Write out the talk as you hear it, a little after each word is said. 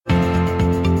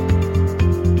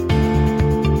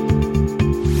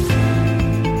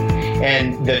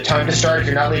And the time to start, if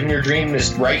you're not living your dream,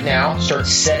 is right now. Start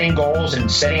setting goals and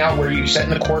setting out where you're setting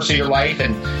the course of your life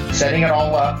and setting it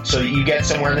all up so that you get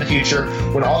somewhere in the future.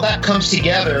 When all that comes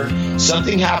together,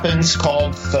 something happens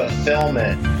called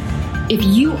fulfillment. If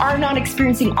you are not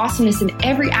experiencing awesomeness in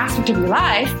every aspect of your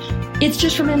life, it's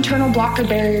just from an internal block or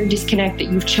barrier disconnect that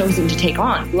you've chosen to take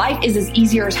on. Life is as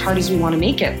easy or as hard as we want to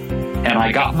make it. And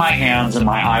I got my hands and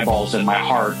my eyeballs and my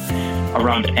heart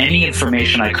around any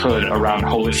information I could around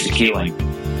holistic healing.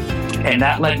 And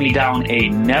that led me down a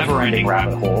never-ending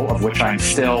rabbit hole of which I'm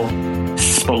still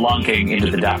spelunking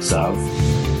into the depths of.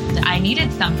 I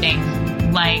needed something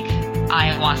like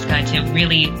ayahuasca to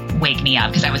really wake me up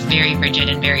because I was very rigid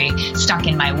and very stuck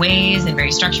in my ways and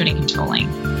very structured and controlling.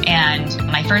 And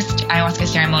my first ayahuasca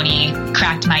ceremony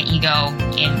cracked my ego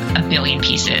in a billion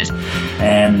pieces.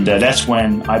 And that's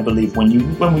when I believe when we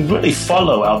really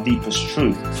follow our deepest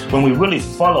truth, when we really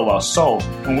follow our soul,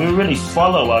 when we really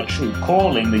follow our true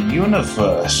calling, the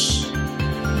universe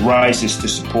rises to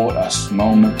support us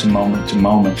moment to moment to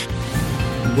moment.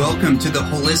 Welcome to the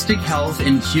Holistic Health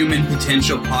and Human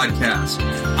Potential Podcast.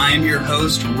 I am your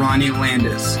host, Ronnie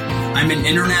Landis. I'm an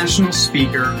international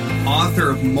speaker, author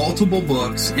of multiple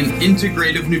books, an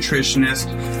integrative nutritionist,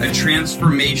 a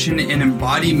transformation and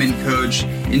embodiment coach,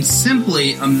 and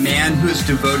simply a man who has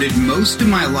devoted most of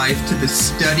my life to the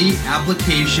study,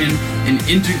 application, and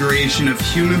integration of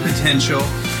human potential.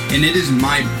 And it is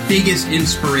my biggest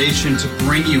inspiration to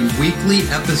bring you weekly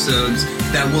episodes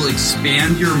that will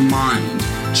expand your mind,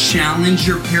 challenge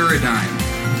your paradigm,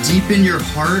 deepen your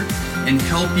heart, and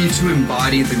help you to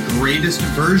embody the greatest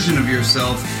version of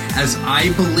yourself, as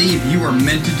I believe you are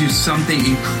meant to do something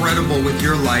incredible with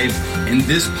your life, and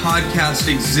this podcast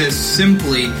exists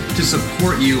simply to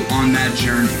support you on that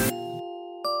journey.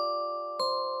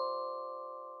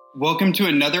 Welcome to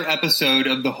another episode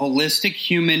of the Holistic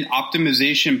Human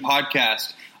Optimization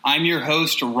Podcast. I'm your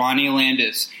host, Ronnie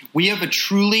Landis. We have a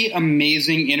truly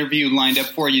amazing interview lined up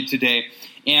for you today.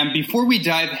 And before we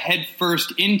dive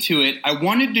headfirst into it, I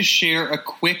wanted to share a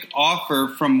quick offer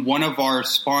from one of our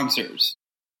sponsors.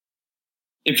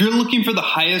 If you're looking for the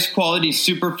highest quality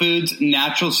superfoods,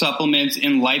 natural supplements,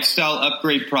 and lifestyle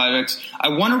upgrade products, I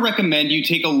want to recommend you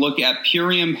take a look at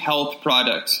Purium Health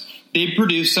products. They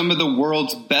produce some of the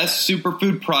world's best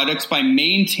superfood products by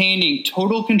maintaining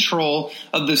total control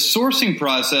of the sourcing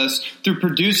process through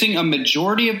producing a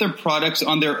majority of their products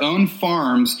on their own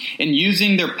farms and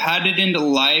using their patented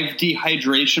live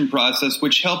dehydration process,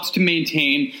 which helps to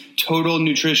maintain total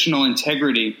nutritional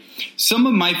integrity. Some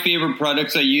of my favorite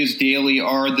products I use daily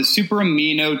are the Super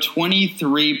Amino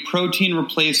 23 protein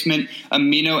replacement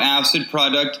amino acid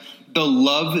product, the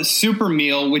Love Super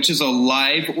Meal, which is a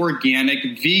live,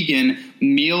 organic, vegan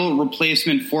meal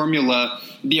replacement formula,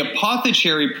 the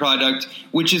Apothecary product,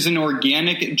 which is an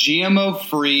organic,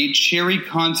 GMO-free cherry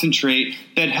concentrate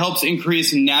that helps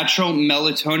increase natural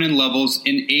melatonin levels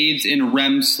and aids in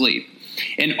REM sleep.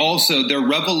 And also their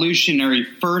revolutionary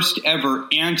first ever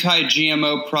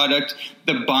anti-GMO product,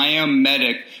 the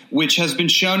Biomedic, which has been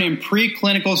shown in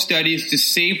preclinical studies to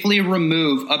safely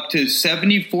remove up to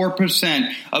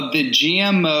 74% of the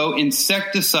GMO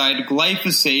insecticide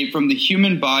glyphosate from the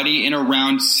human body in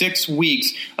around 6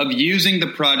 weeks of using the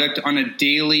product on a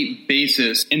daily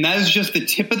basis. And that is just the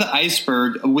tip of the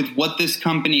iceberg with what this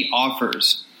company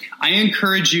offers. I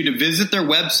encourage you to visit their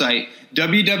website,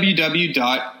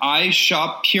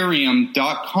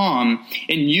 www.ishoppurium.com,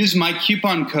 and use my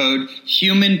coupon code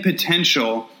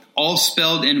HUMANPOTENTIAL, all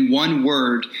spelled in one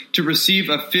word, to receive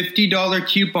a $50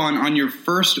 coupon on your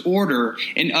first order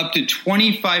and up to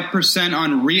 25%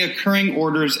 on reoccurring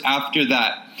orders after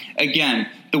that. Again,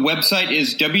 the website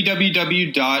is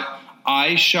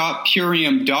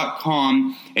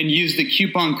www.ishoppurium.com and use the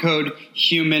coupon code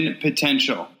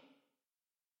HUMANPOTENTIAL.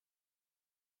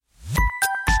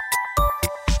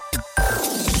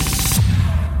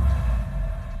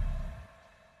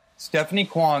 Stephanie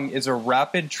Kwong is a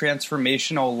rapid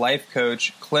transformational life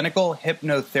coach, clinical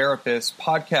hypnotherapist,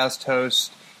 podcast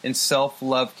host, and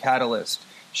self-love catalyst.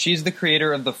 She's the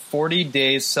creator of the 40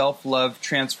 Days Self-Love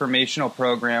Transformational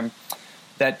Program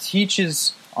that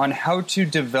teaches on how to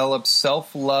develop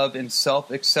self-love and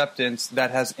self-acceptance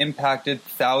that has impacted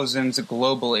thousands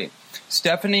globally.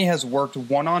 Stephanie has worked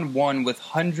one-on-one with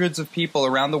hundreds of people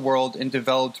around the world and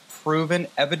developed proven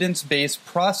evidence-based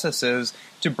processes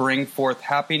to bring forth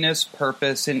happiness,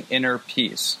 purpose, and inner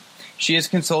peace. She has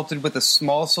consulted with a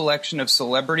small selection of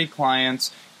celebrity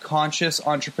clients, conscious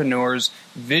entrepreneurs,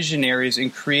 visionaries,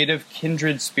 and creative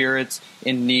kindred spirits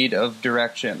in need of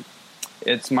direction.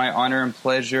 It's my honor and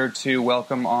pleasure to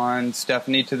welcome on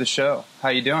Stephanie to the show. How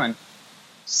you doing?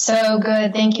 So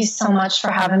good. Thank you so much for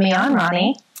having me on,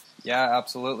 Ronnie. Yeah,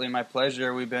 absolutely. My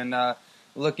pleasure. We've been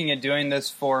looking at doing this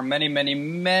for many, many,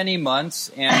 many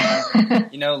months and,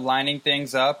 lining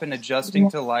things up and adjusting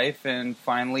to life. And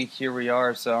finally, here we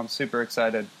are. So I'm super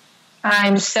excited.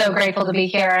 I'm so grateful to be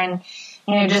here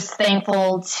and, just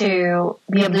thankful to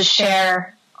be able to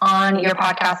share on your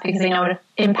podcast because I know it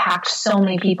impacts so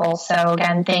many people. So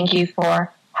again, thank you for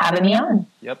having me on.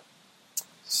 Yep.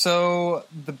 So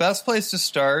the best place to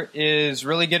start is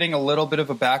really getting a little bit of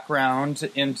a background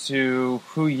into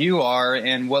who you are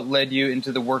and what led you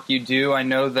into the work you do. I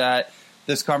know that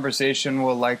this conversation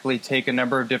will likely take a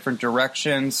number of different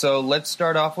directions. So let's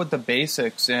start off with the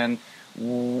basics and, a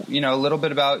little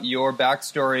bit about your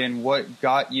backstory and what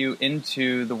got you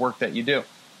into the work that you do.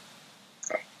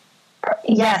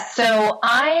 Yes. So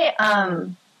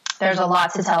there's a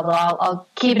lot to tell, but I'll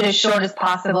keep it as short as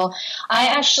possible.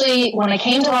 When I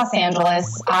came to Los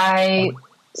Angeles, I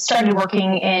started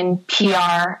working in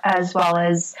PR as well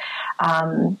as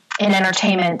in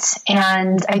entertainment,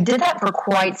 and I did that for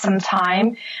quite some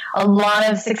time. A lot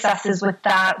of successes with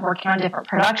that, working on different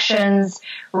productions,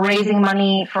 raising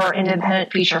money for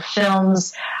independent feature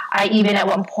films. I even at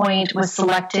one point was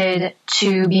selected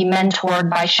to be mentored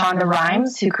by Shonda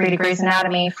Rhimes, who created Grey's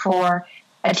Anatomy, for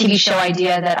a TV show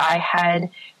idea that I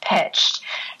had pitched.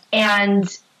 And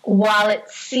while it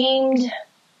seemed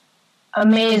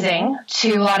amazing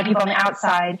to a lot of people on the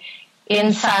outside,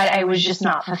 inside I was just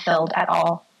not fulfilled at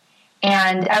all.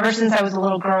 And ever since I was a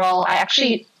little girl, I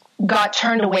actually got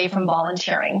turned away from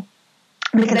volunteering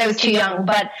because I was too young.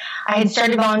 But I had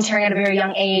started volunteering at a very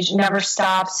young age, never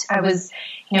stopped. I was,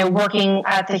 working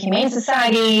at the Humane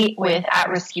Society with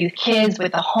at-risk youth kids,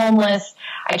 with the homeless.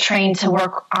 I trained to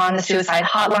work on the suicide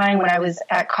hotline when I was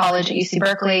at college at UC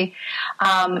Berkeley,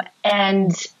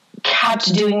 and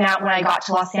kept doing that when I got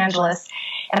to Los Angeles.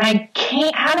 And I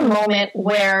had a moment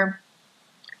where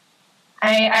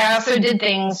I also did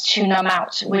things to numb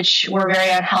out, which were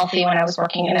very unhealthy when I was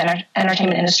working in the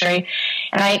entertainment industry.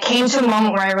 And I came to a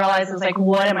moment where I realized, I was like,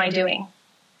 what am I doing?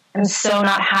 I'm so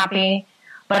not happy,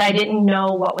 but I didn't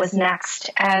know what was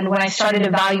next. And when I started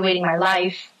evaluating my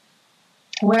life,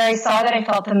 where I saw that I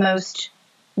felt the most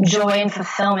joy and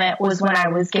fulfillment was when I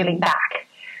was giving back.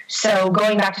 So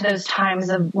going back to those times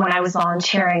of when I was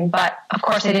volunteering, but of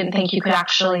course I didn't think you could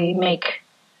actually make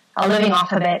a living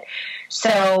off of it.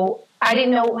 So I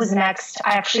didn't know what was next.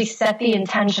 I actually set the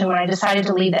intention when I decided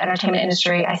to leave the entertainment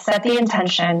industry. I set the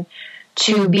intention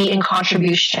to be in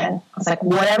contribution. I was like,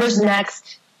 whatever's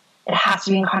next, it has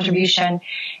to be in contribution.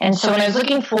 And so when I was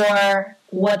looking for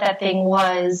what that thing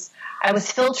was, I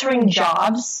was filtering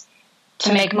jobs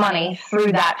to make money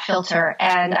through that filter.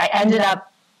 And I ended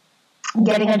up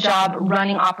getting a job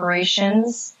running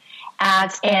operations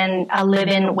at a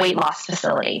live-in weight loss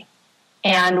facility.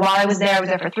 And while I was there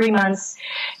for 3 months.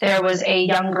 There was a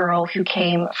young girl who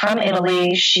came from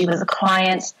Italy. She was a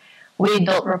client. We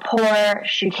built rapport.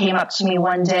 She came up to me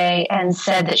one day and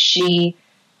said that she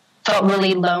felt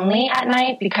really lonely at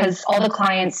night because all the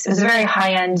clients, it was a very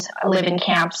high-end live-in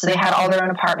camp, so they had all their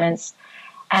own apartments.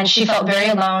 And she felt very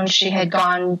alone. She had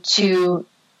gone to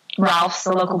Ralph's,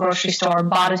 the local grocery store,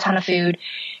 bought a ton of food,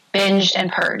 binged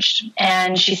and purged.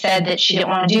 And she said that she didn't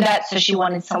want to do that, so she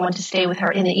wanted someone to stay with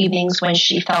her in the evenings when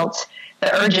she felt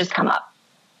the urges come up.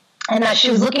 And that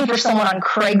she was looking for someone on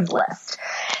Craigslist.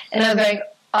 And I was like,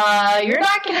 you're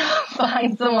not going to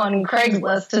find someone on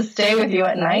Craigslist to stay with you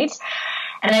at night.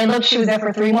 And I looked, she was there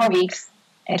for 3 more weeks.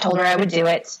 I told her I would do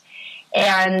it.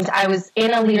 And I was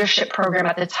in a leadership program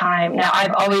at the time. Now,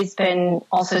 I've always been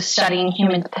also studying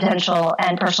human potential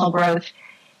and personal growth.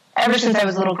 Ever since I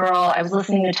was a little girl, I was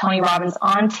listening to Tony Robbins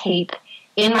on tape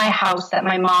in my house that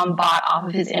my mom bought off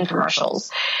of his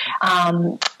infomercials,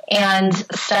 and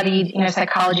studied,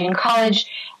 psychology in college,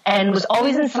 and was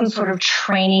always in some sort of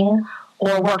training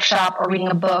or workshop or reading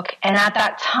a book. And at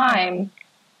that time,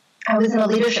 I was in a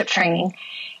leadership training.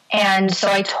 And so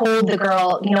I told the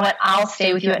girl, you know what, I'll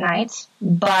stay with you at night,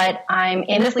 but I'm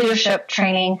in this leadership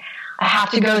training. I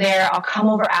have to go there. I'll come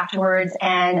over afterwards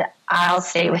and I'll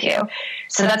stay with you.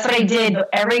 So that's what I did. But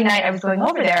every night I was going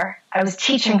over there, I was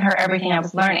teaching her everything I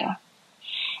was learning.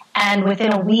 And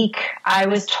within a week, I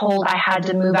was told I had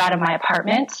to move out of my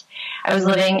apartment. I was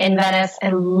living in Venice. I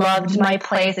loved my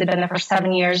place. I'd been there for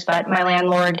 7 years, but my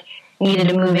landlord needed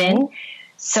to move in.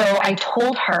 So I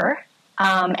told her,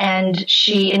 and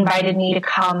she invited me to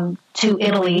come to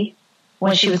Italy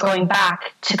when she was going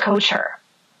back to coach her.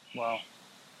 Wow.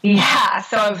 Yeah.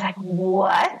 So I was like,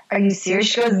 what? Are you serious?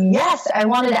 She goes, yes, I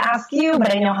wanted to ask you,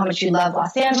 but I know how much you love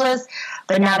Los Angeles.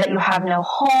 But now that you have no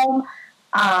home,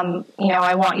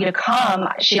 I want you to come.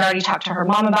 She'd already talked to her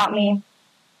mom about me.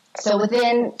 So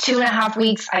within 2.5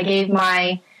 weeks, I gave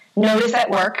my notice at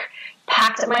work,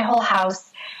 packed up my whole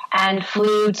house, and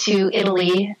flew to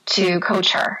Italy to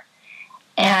coach her.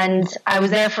 And I was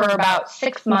there for about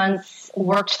 6 months,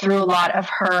 worked through a lot of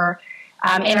her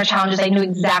inner challenges. I knew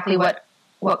exactly what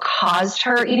caused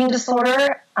her eating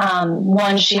disorder.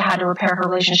 One, she had to repair her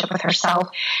relationship with herself.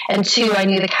 And two, I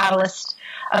knew the catalyst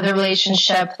of the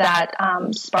relationship that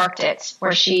sparked it,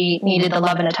 where she needed the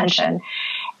love and attention.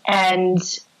 And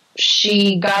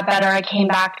she got better. I came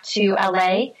back to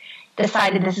LA,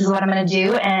 decided this is what I'm going to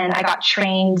do, and I got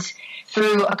trained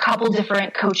through a couple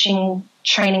different coaching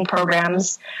training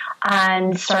programs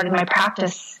and started my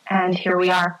practice, and here we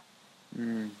are.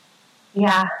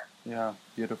 Yeah,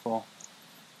 beautiful.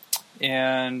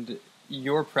 And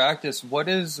your practice, what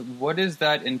does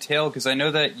that entail? Because I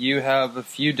know that you have a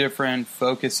few different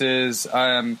focuses,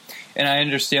 and I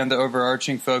understand the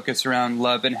overarching focus around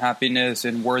love and happiness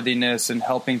and worthiness and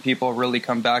helping people really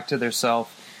come back to their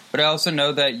self. But I also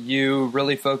know that you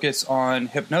really focus on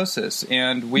hypnosis,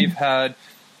 and we've had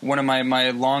one of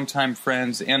my longtime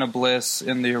friends, Anna Bliss,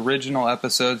 in the original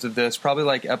episodes of this, probably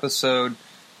like episode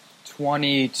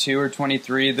 22 or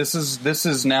 23. This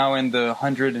is now in the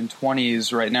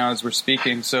 120s right now as we're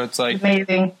speaking. So it's like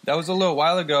amazing. That was a little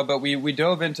while ago, but we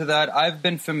dove into that. I've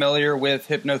been familiar with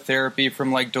hypnotherapy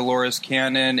from like Dolores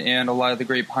Cannon and a lot of the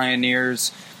great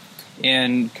pioneers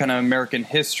in kind of American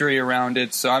history around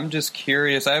it. So I'm just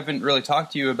curious. I haven't really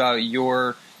talked to you about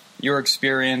your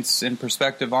experience and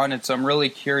perspective on it. So I'm really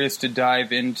curious to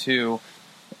dive into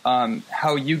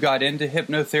how you got into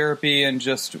hypnotherapy and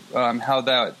just how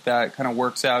that kind of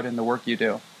works out in the work you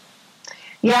do.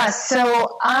 Yeah,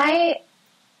 so I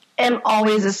am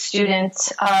always a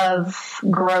student of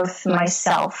growth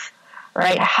myself,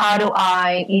 right? How do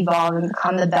I evolve and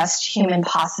become the best human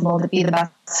possible to be the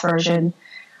best version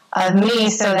of me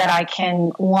so that I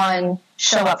can, one,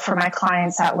 show up for my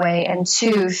clients that way, and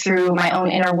two, through my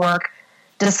own inner work,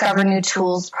 discover new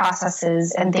tools,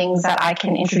 processes, and things that I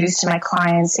can introduce to my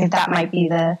clients if that might be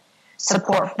the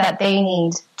support that they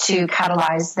need to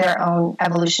catalyze their own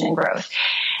evolution and growth.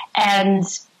 And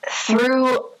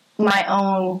through my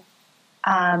own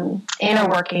inner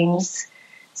workings,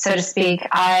 so to speak,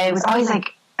 I was always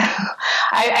like,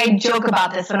 I joke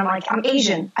about this, but I'm like, I'm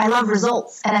Asian. I love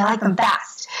results, and I like them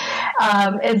fast.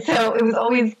 And so it was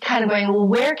always kind of going, well,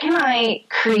 where can I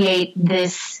create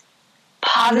this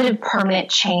positive, permanent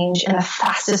change in the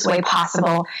fastest way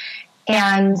possible?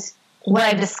 And what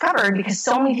I've discovered, because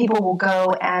so many people will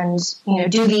go and,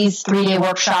 do these 3-day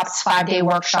workshops, 5-day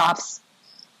workshops,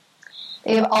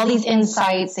 they have all these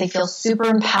insights. They feel super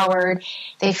empowered.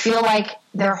 They feel like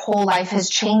their whole life has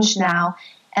changed now.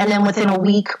 And then within a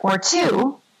week or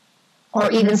two,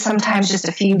 or even sometimes just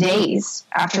a few days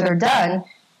after they're done,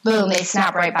 boom, they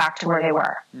snap right back to where they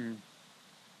were.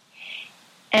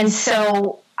 And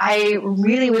so I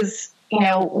really was,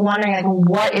 wondering, like,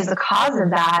 what is the cause of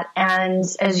that? And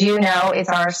as you know, it's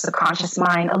our subconscious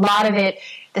mind. A lot of it,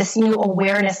 this new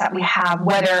awareness that we have,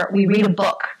 whether we read a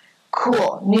book,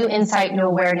 cool, new insight, new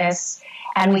awareness,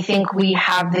 and we think we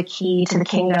have the key to the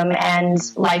kingdom and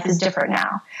life is different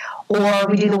now. Or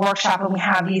we do the workshop and we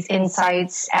have these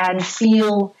insights and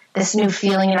feel this new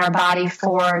feeling in our body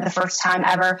for the first time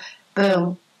ever.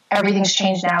 Boom, everything's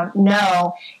changed now.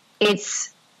 No,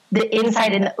 it's the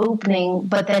insight and the opening,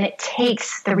 but then it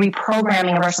takes the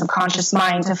reprogramming of our subconscious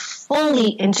mind to fully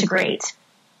integrate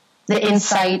the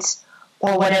insight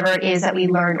or whatever it is that we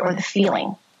learned or the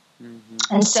feeling.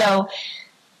 And so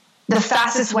the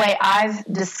fastest way I've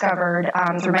discovered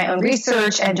through my own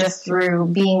research and just through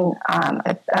being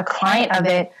a client of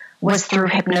it was through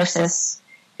hypnosis,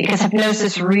 because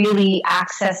hypnosis really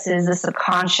accesses the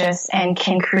subconscious and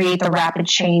can create the rapid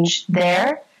change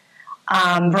there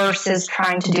versus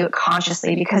trying to do it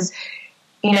consciously. Because,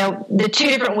 the two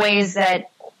different ways that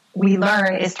we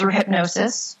learn is through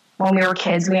hypnosis. When we were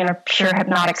kids, we were in a pure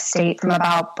hypnotic state from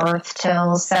about birth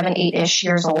till 7, 8-ish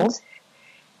years old.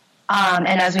 And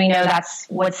as we know, that's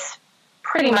what's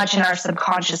pretty much in our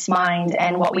subconscious mind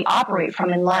and what we operate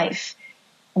from in life.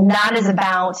 And that is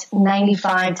about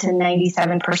 95 to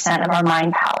 97% of our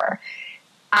mind power.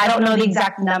 I don't know the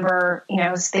exact number,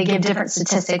 they give different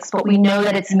statistics, but we know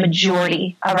that it's a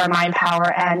majority of our mind power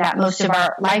and that most of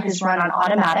our life is run on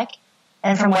automatic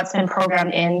and from what's been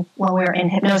programmed in when we were in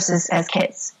hypnosis as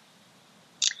kids.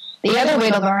 The other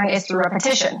way to learn is through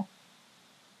repetition.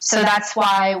 So that's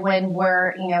why when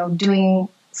we're,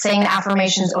 saying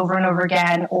affirmations over and over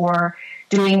again, or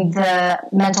doing the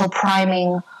mental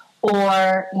priming,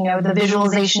 or, the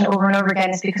visualization over and over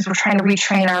again, is because we're trying to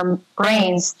retrain our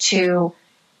brains to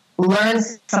learn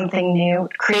something new,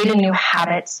 create a new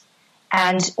habit,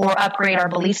 or upgrade our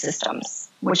belief systems,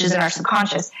 which is in our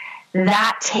subconscious.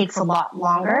 That takes a lot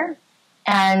longer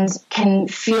and can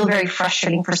feel very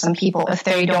frustrating for some people if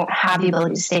they don't have the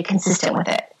ability to stay consistent with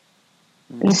it.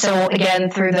 And so again,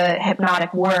 through the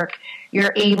hypnotic work,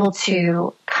 you're able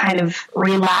to kind of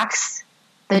relax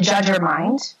the judger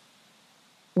mind,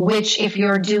 which if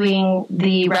you're doing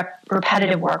the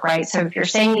repetitive work, right? So if you're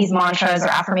saying these mantras or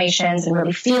affirmations and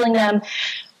really feeling them,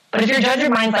 but if your judger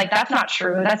mind's like, that's not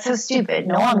true, that's so stupid,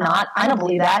 no, I'm not, I don't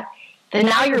believe that, then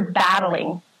now you're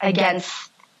battling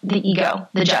against the ego,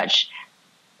 the judge.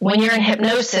 When you're in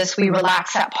hypnosis, we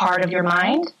relax that part of your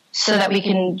mind so that we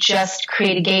can just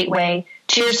create a gateway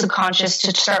to your subconscious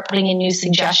to start putting in new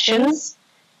suggestions,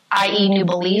 i.e. new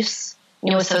beliefs,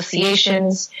 new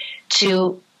associations,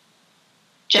 to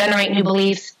generate new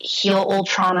beliefs, heal old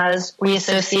traumas,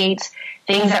 reassociate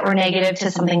things that were negative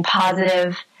to something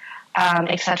positive,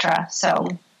 etc. So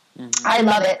I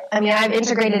love it. I mean, I've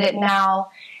integrated it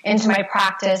now into my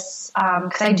practice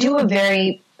because I do a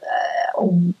very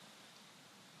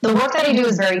the work that I do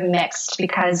is very mixed,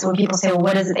 because when people say, well,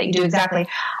 what is it that you do exactly?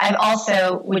 I've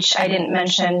also, which I didn't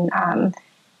mention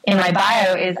in my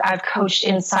bio, is I've coached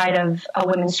inside of a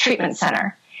women's treatment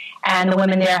center, and the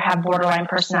women there have borderline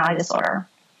personality disorder.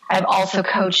 I've also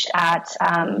coached at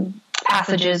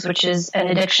Passages, which is an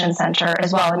addiction center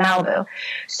as well in Malibu.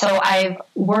 So I've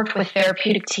worked with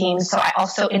therapeutic teams, so I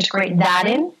also integrate that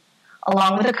in,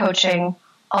 along with the coaching,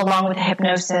 along with the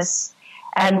hypnosis.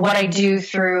 And what I do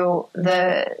through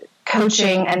the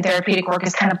coaching and therapeutic work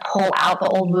is kind of pull out the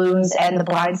old wounds and the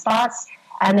blind spots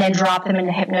and then drop them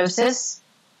into hypnosis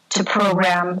to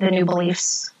program the new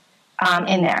beliefs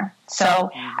in there. So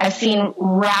I've seen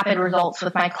rapid results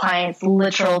with my clients,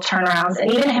 literal turnarounds.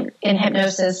 And even in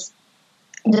hypnosis,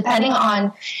 depending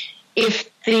on if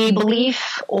the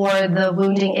belief or the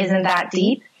wounding isn't that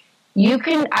deep,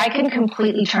 I can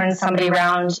completely turn somebody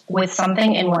around with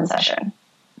something in one session.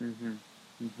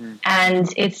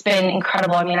 And it's been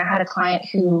incredible. I mean, I had a client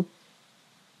who,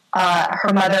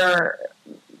 her mother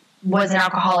was an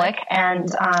alcoholic, and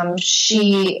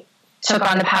she took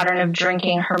on the pattern of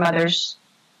drinking her mother's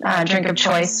drink of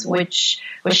choice, which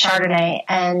was Chardonnay.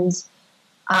 And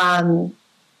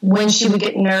when she would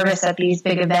get nervous at these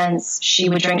big events, she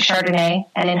would drink Chardonnay.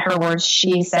 And in her words,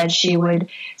 she said she would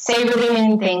say really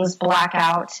mean things, black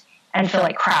out, and feel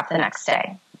like crap the next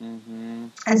day.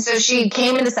 And so she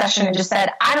came into session and just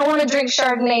said, I don't want to drink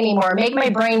Chardonnay anymore. Make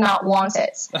my brain not want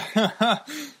it.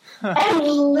 And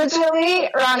literally,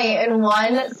 Ronnie, in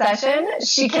one session,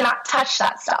 she cannot touch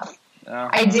that stuff.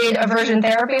 I did aversion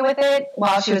therapy with it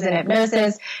while she was in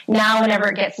hypnosis. Now, whenever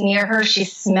it gets near her, she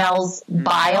smells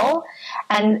bile.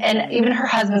 And even her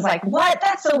husband's like, what?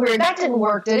 That's so weird. That didn't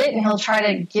work, did it? And he'll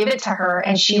try to give it to her,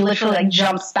 and she literally like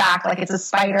jumps back like it's a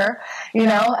spider,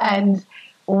 and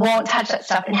won't touch that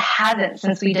stuff, and hasn't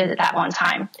since we did it that one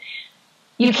time.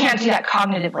 You can't do that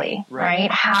cognitively, right?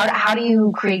 How do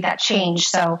you create that change?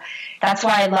 So that's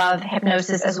why I love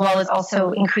hypnosis, as well as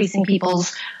also increasing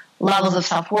people's levels of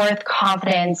self-worth,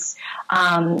 confidence,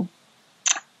 amongst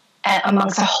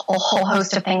a whole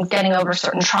host of things, getting over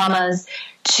certain traumas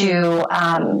to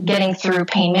getting through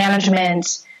pain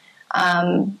management,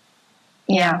 and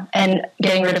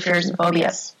getting rid of fears and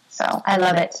phobias. So I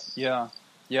love it. Yeah,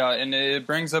 and it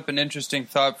brings up an interesting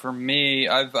thought for me.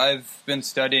 I've been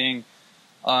studying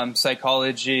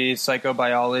psychology,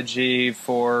 psychobiology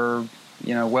for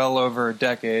well over a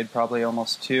decade, probably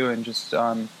almost two, and just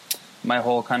my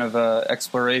whole kind of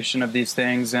exploration of these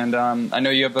things. And I know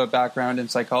you have a background in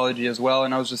psychology as well,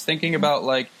 and I was just thinking about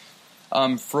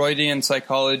Freudian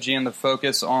psychology and the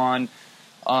focus on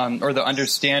or the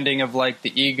understanding of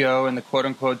the ego and the quote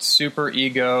unquote super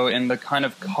ego and the kind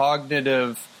of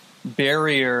cognitive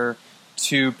barrier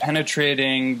to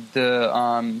penetrating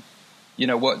the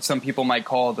what some people might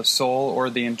call the soul or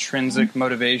the intrinsic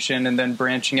motivation, and then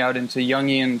branching out into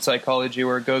Jungian psychology,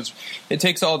 where it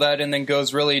takes all that and then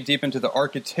goes really deep into the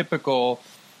archetypical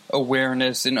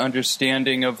awareness and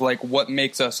understanding of what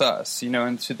makes us,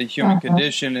 into the human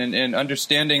condition, and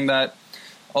understanding that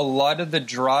a lot of the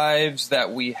drives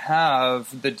that we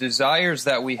have, the desires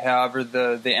that we have, or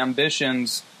the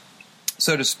ambitions,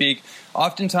 so to speak,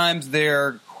 oftentimes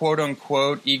they're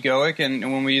quote-unquote egoic, and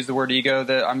when we use the word ego,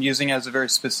 that I'm using as a very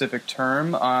specific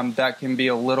term, that can be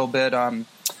a little bit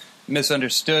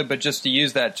misunderstood, but just to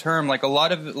use that term, a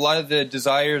lot of the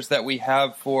desires that we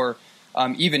have for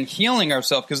even healing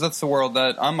ourselves, because that's the world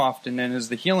that I'm often in, is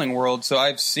the healing world. So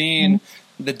I've seen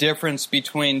the difference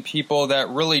between people that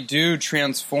really do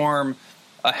transform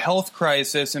a health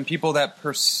crisis and people that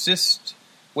persist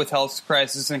with health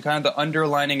crisis, and kind of the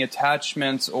underlining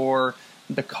attachments or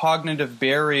the cognitive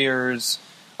barriers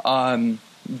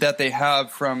that they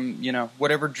have from,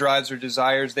 whatever drives or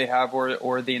desires they have,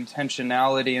 or the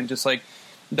intentionality, and just like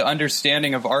the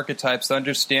understanding of archetypes, the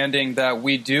understanding that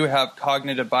we do have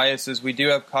cognitive biases, we do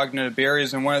have cognitive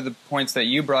barriers. And one of the points that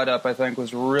you brought up, I think,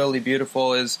 was really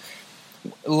beautiful, is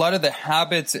a lot of the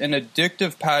habits and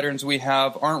addictive patterns we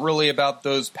have aren't really about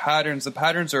those patterns. The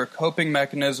patterns are a coping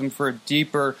mechanism for a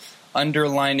deeper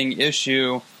underlining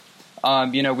issue.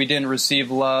 We didn't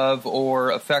receive love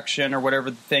or affection or whatever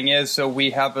the thing is, so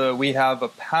we have a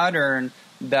pattern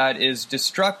that is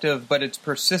destructive, but it's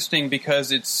persisting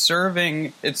because it's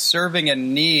serving a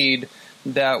need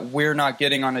that we're not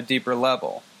getting on a deeper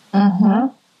level. Mm-hmm.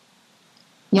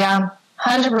 Yeah,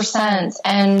 100%.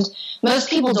 And most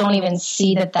people don't even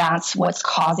see that that's what's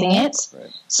causing it.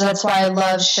 Right. So that's why I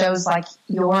love shows like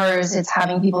yours. It's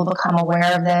having people become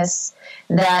aware of this,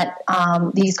 that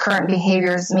these current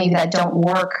behaviors maybe that don't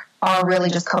work are really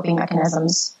just coping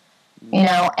mechanisms,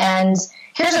 and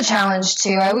here's a challenge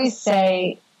too. I always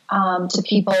say to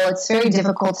people, it's very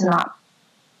difficult to not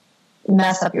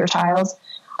mess up your child.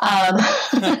 Even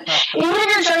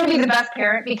if you're trying to be the best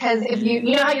parent, because if you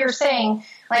know how you're saying,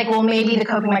 like, well, maybe the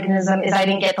coping mechanism is I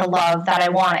didn't get the love that I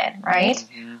wanted, right?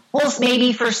 Mm-hmm. Well,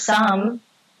 maybe for some,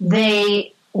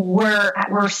 they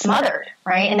were smothered,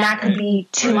 right? And that could be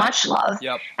too much love.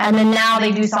 Yep. And then now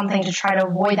they do something to try to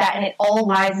avoid that, and it all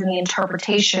lies in the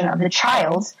interpretation of the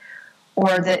child,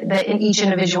 or in each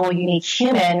individual unique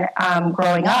human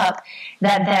growing up,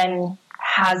 that then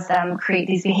has them create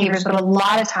these behaviors. But a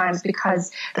lot of times,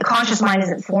 because the conscious mind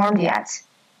isn't formed yet,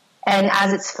 and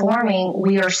as it's forming,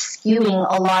 we are skewing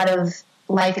a lot of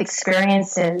life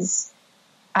experiences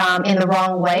in the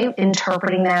wrong way,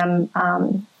 interpreting them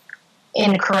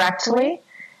incorrectly.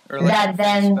 Or like that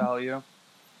then face value.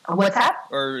 What's that?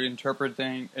 Or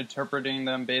interpreting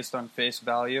them based on face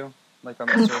value, like on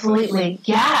the completely. surface.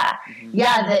 Yeah, mm-hmm.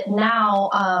 Yeah. That now,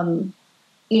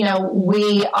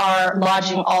 we are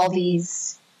lodging all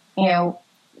these,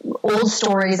 old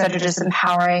stories that are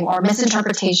disempowering, or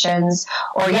misinterpretations,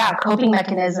 or coping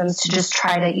mechanisms to just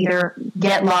try to either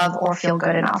get love or feel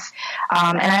good enough.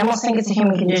 And I almost think it's a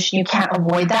human condition. You can't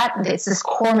avoid that. It's this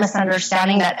core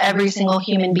misunderstanding that every single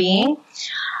human being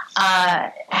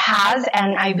has,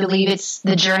 and I believe it's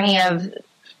the journey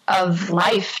of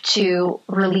life to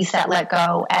release that, let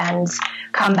go, and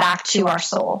come back to our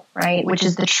soul, right? Which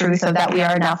is the truth of that we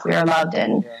are enough, we are loved,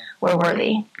 and we're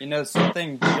worthy.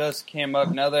 Something just came up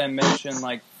now that I mentioned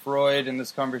like Freud in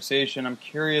this conversation. I'm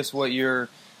curious what your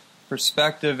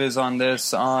perspective is on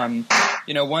this. One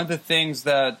of the things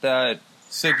that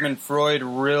Sigmund Freud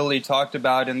really talked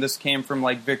about, and this came from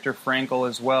like Viktor Frankl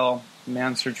as well,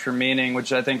 Man's Search for Meaning,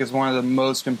 which I think is one of the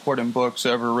most important books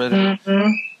ever written.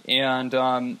 Mm-hmm.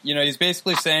 And, he's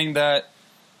basically saying that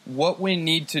what we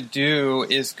need to do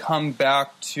is come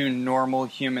back to normal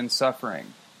human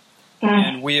suffering.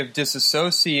 And we have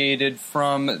disassociated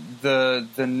from the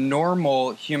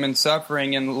normal human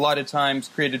suffering, and a lot of times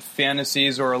created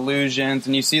fantasies or illusions.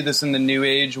 And you see this in the New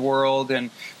Age world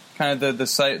and kind of the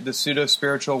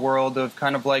pseudo-spiritual world of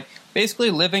kind of like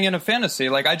basically living in a fantasy.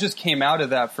 Like, I just came out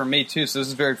of that for me too, so this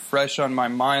is very fresh on my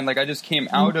mind. Like, I just came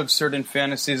out of certain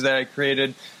fantasies that I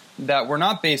created that were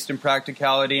not based in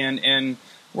practicality, and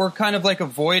were kind of like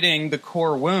avoiding the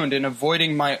core wound and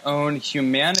avoiding my own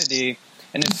humanity.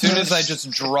 And as soon as I just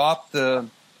dropped the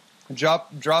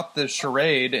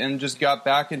charade and just got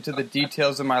back into the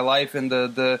details of my life and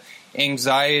the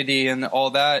anxiety and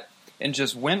all that, and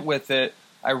just went with it,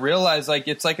 I realized like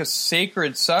it's like a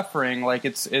sacred suffering. Like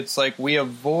it's like we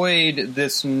avoid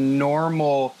this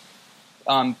normal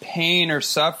pain or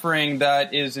suffering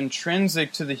that is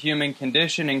intrinsic to the human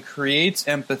condition and creates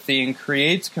empathy and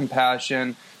creates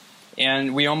compassion.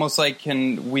 And we almost like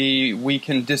we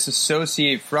can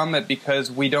disassociate from it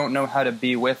because we don't know how to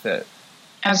be with it.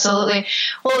 Absolutely.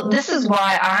 Well, this is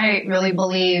why I really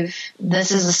believe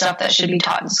this is the stuff that should be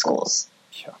taught in schools.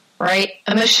 Yeah. Right?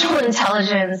 Emotional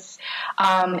intelligence,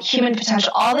 human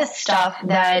potential, all this stuff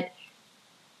that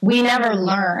we never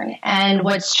learn. And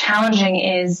what's challenging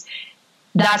is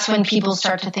that's when people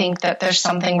start to think that there's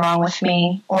something wrong with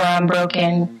me or I'm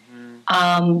broken.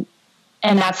 Mm-hmm.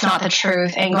 And that's not the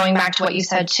truth. And going back to what you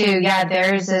said too,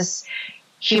 there's this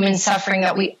human suffering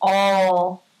that we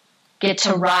all get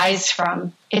to rise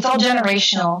from. It's all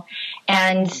generational.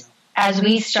 And as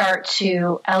we start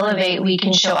to elevate, we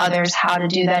can show others how to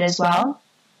do that as well.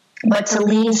 But to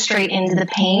lean straight into the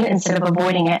pain instead of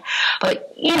avoiding it.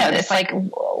 But it's like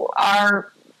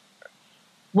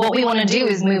what we want to do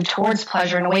is move towards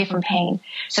pleasure and away from pain.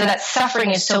 So that suffering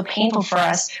is so painful for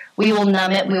us, we will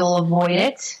numb it, we will avoid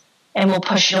it. and we'll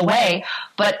push it away.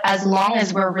 But as long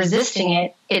as we're resisting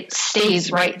it, it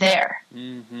stays right there.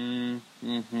 Mm-hmm.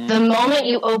 Mm-hmm. The moment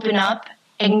you open up,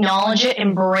 acknowledge it,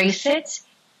 embrace it,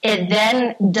 it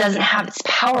then doesn't have its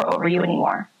power over you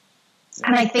anymore.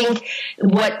 And I think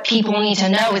what people need to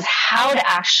know is how to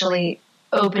actually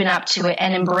open up to it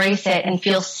and embrace it and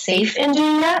feel safe in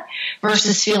doing that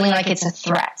versus feeling like it's a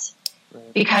threat.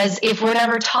 Right. Because if we're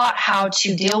never taught how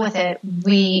to deal with it,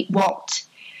 we won't.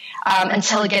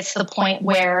 Until it gets to the point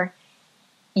where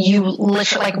you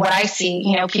literally, like what I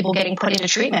see, people getting put into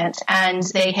treatment and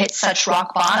they hit such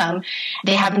rock bottom.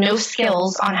 They have no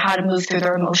skills on how to move through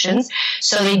their emotions.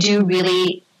 So they do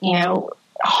really,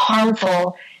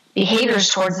 harmful behaviors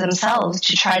towards themselves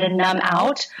to try to numb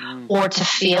out or to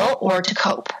feel or to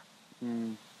cope.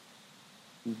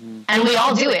 Mm-hmm. And we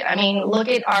all do it. I mean, look,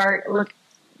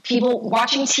 people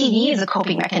watching TV is a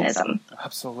coping mechanism.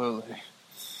 Absolutely.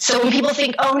 So when people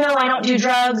think, oh no, I don't do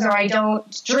drugs or I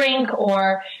don't drink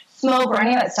or smoke or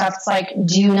any of that stuff, it's like,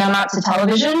 do you numb out to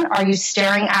television? Are you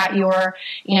staring at your,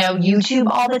 YouTube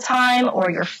all the time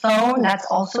or your phone? That's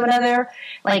also another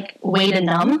way to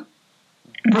numb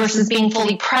versus being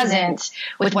fully present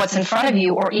with what's in front of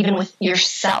you or even with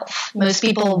yourself. Most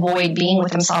people avoid being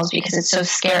with themselves because it's so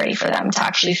scary for them to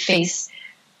actually face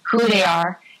who they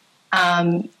are.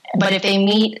 But if they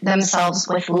meet themselves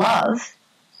with love,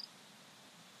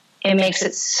 it makes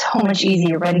it so much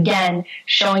easier. But again,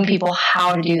 showing people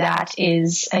how to do that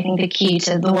is, I think, the key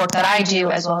to the work that I do,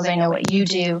 as well as I know what you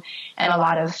do and a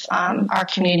lot of our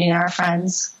community and our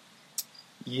friends.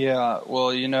 Yeah, well,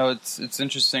 it's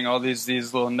interesting. All these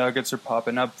little nuggets are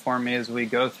popping up for me as we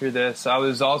go through this. I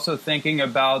was also thinking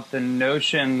about the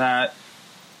notion that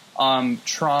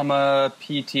trauma,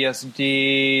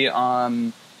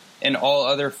 PTSD, and all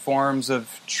other forms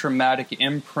of traumatic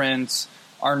imprints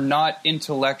are not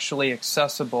intellectually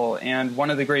accessible. And one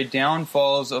of the great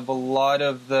downfalls of a lot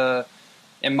of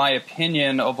in my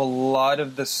opinion, of a lot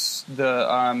of what's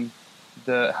the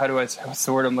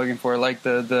word I'm looking for? Like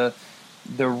the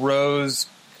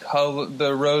rose-colored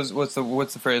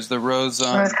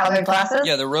glasses?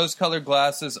 Yeah, the rose-colored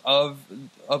glasses of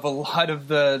a lot of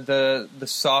the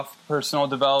soft personal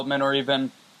development or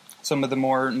even some of the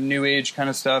more new age kind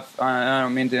of stuff. I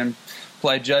don't mean to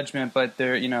apply judgment, but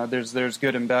there's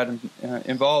good and bad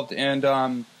involved.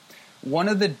 And one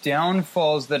of the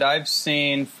downfalls that I've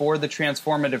seen for the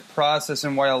transformative process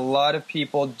and why a lot of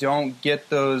people don't get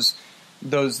the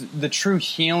true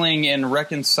healing and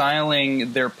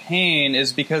reconciling their pain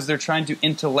is because they're trying to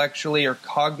intellectually or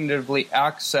cognitively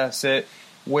access it,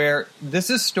 where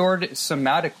this is stored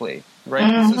somatically, right?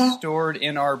 Mm-hmm. This is stored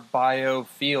in our bio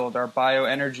field, our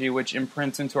bioenergy, which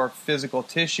imprints into our physical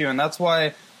tissue. And that's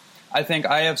why I think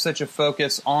I have such a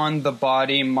focus on the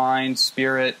body, mind,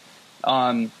 spirit,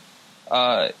 integrative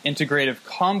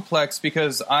complex,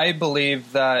 because I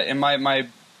believe that, and my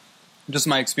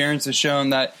experience has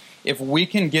shown that if we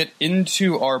can get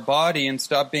into our body and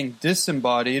stop being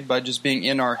disembodied by just being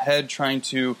in our head trying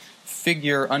to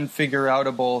figure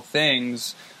unfigure-outable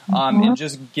things, and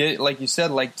just get, like you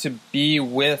said, to be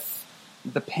with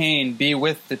the pain, be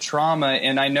with the trauma.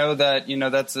 And I know that,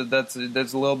 that's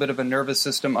a little bit of a nervous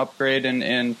system upgrade,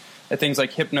 and things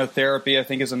like hypnotherapy I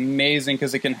think is amazing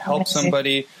because it can help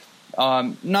somebody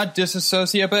not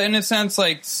disassociate, but in a sense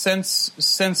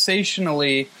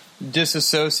sensationally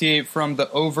disassociate from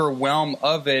the overwhelm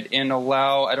of it and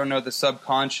allow, the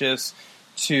subconscious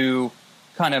to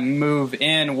kind of move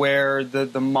in, where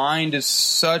the mind is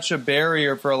such a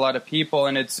barrier for a lot of people,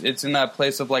 and it's in that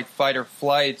place of fight or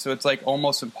flight. So it's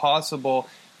almost impossible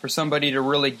for somebody to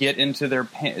really get into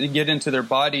their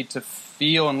body to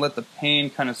feel and let the pain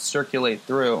kind of circulate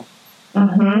through.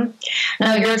 Mm-hmm.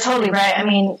 No, you're totally right. I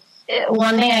mean,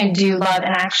 one thing I do love,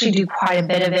 and I actually do quite a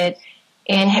bit of it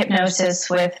in hypnosis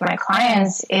with my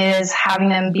clients, is having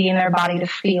them be in their body to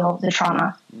feel the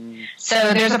trauma. So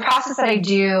there's a process that I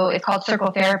do, it's called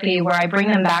circle therapy, where I bring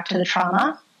them back to the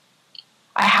trauma.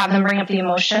 I have them bring up the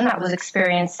emotion that was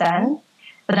experienced then,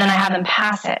 but then I have them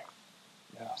pass it.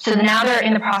 Yeah. So now they're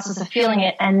in the process of feeling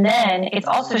it, and then it's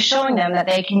also showing them that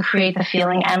they can create the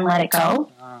feeling and let it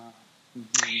go.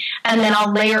 And then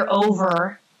I'll layer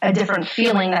over a different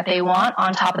feeling that they want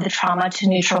on top of the trauma to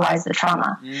neutralize the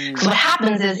trauma. So what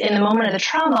happens is, in the moment of the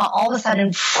trauma, all of a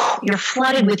sudden you're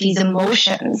flooded with these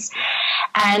emotions.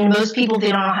 And most people,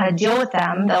 they don't know how to deal with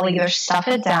them. They'll either stuff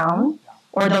it down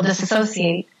or they'll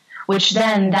disassociate. which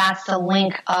then that's the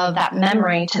link of that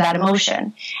memory to that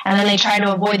emotion. And then they try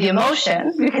to avoid the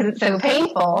emotion because it's so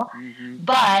painful,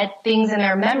 but things in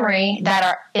their memory that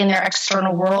are in their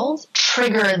external world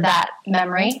trigger that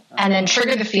memory and then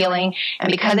trigger the feeling.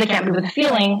 And because they can't move with the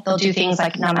feeling, they'll do things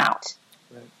like numb out.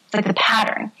 It's like the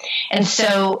pattern. And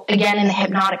so, again, in the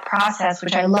hypnotic process,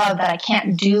 which I love that I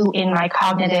can't do in my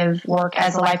cognitive work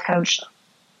as a life coach,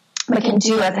 but can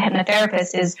do as a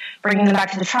hypnotherapist, is bringing them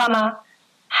back to the trauma,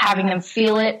 having them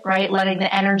feel it, right? Letting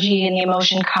the energy and the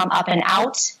emotion come up and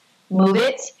out, move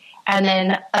it, and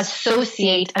then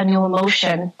associate a new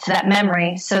emotion to that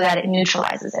memory so that it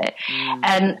neutralizes it.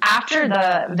 And after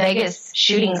the Vegas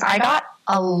shootings, I got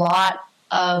a lot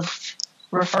of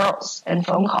referrals and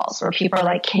phone calls where people are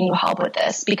like, can you help with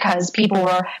this? Because people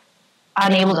were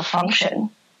unable to function.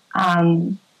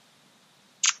 And,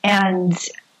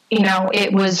 you know,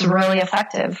 it was really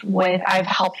effective I've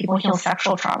helped people heal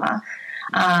sexual trauma,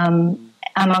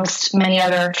 amongst many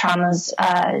other traumas,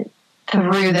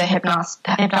 through the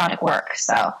hypnotic work.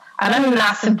 So I'm a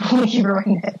massive believer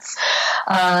in it,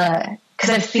 because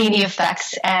I've seen the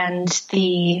effects and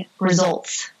the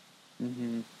results.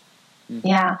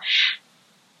 Yeah.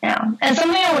 And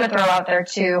something I want to throw out there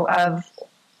too, to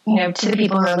the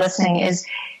people who are listening, is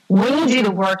when you do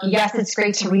the work, yes, it's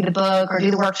great to read the book or do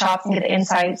the workshops and get the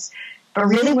insights, but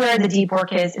really where the deep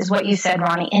work is what you said,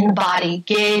 Ronnie, in the body.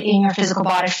 Get in your physical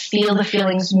body, feel the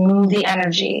feelings, move the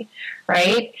energy,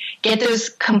 right? Get those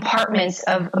compartments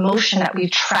of emotion that we've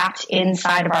trapped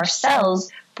inside of ourselves,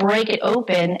 break it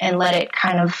open and let it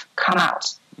kind of come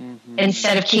out.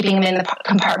 Instead of keeping them in the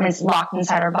compartments locked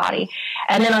inside our body.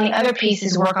 And then on the other piece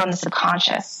is work on the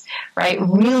subconscious, right?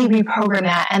 Really reprogram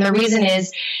that. And the reason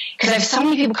is because I have so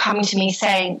many people coming to me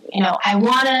saying, you know, I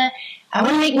want to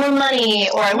make more money,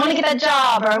 or I want to get that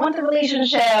job, or I want the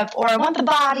relationship, or I want the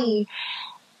body.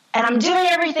 And I'm doing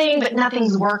everything, but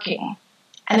nothing's working.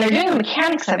 And they're doing the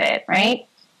mechanics of it, right?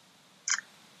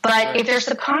 But if their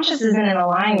subconscious isn't in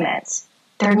alignment,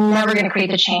 they're never going to create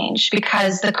the change,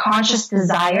 because the conscious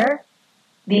desire,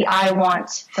 the I want,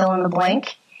 fill in the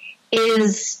blank,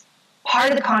 is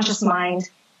part of the conscious mind.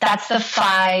 That's the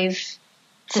 5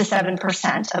 to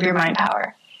 7% of your mind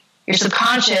power. Your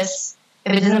subconscious,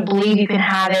 if it doesn't believe you can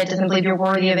have it, doesn't believe you're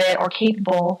worthy of it or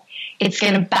capable, it's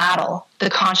going to battle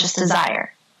the conscious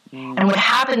desire. And what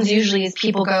happens usually is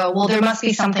people go, well, there must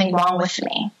be something wrong with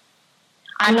me.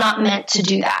 I'm not meant to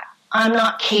do that. I'm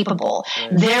not capable.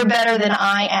 They're better than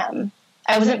I am.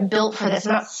 I wasn't built for this.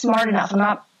 I'm not smart enough. I'm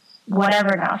not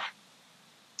whatever enough.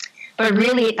 But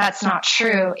really, that's not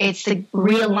true. It's the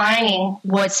realigning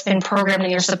what's been programmed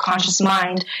in your subconscious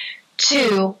mind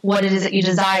to what it is that you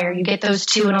desire. You get those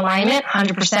two in alignment,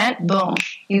 100%, boom.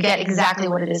 You get exactly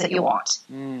what it is that you want.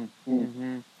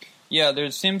 Yeah,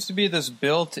 there seems to be this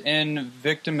built-in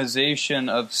victimization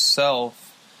of self,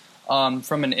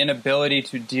 from an inability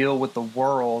to deal with the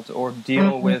world or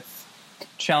deal with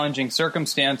challenging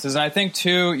circumstances. And I think,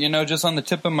 too, you know, just on the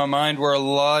tip of my mind, where a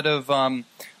lot of,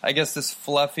 I guess, this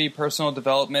fluffy personal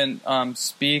development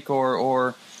speak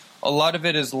or a lot of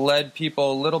it has led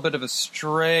people a little bit of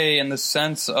astray in the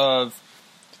sense of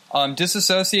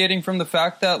disassociating from the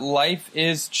fact that life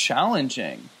is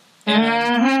challenging.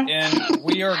 And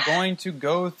we are going to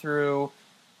go through...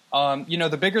 you know,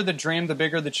 the bigger the dream, the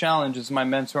bigger the challenge, as my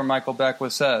mentor Michael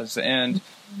Beckwith says. And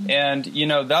you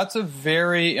know, that's a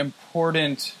very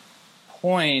important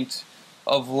point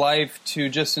of life to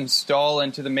just install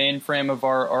into the mainframe of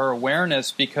our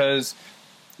awareness, because,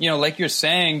 you know, like you're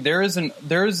saying, there is an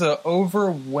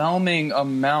overwhelming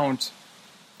amount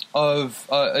of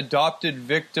adopted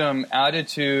victim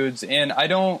attitudes. And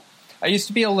I used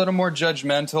to be a little more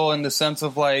judgmental in the sense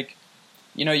of like,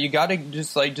 you know, you got to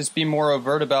just be more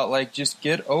overt about, like, just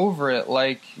get over it,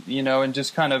 like, you know, and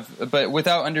just kind of, but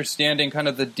without understanding kind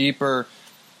of the deeper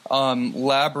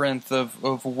labyrinth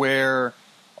of where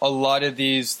a lot of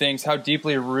these things, how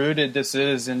deeply rooted this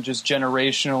is, and just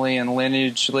generationally and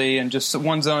lineagely, and just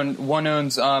one's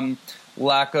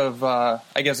lack of, I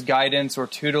guess, guidance or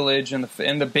tutelage, and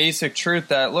the basic truth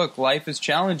that, look, life is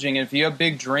challenging. And if you have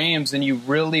big dreams and you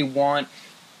really want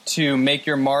to make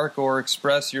your mark or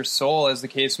express your soul, as the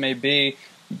case may be,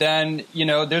 then, you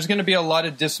know, there's going to be a lot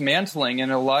of dismantling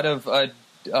and a lot of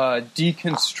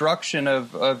deconstruction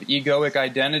of egoic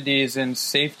identities and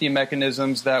safety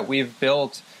mechanisms that we've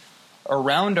built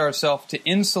around ourselves to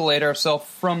insulate ourselves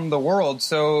from the world.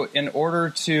 So in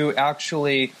order to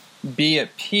actually be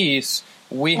at peace,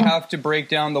 we have to break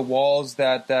down the walls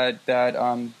that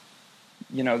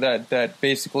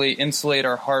basically insulate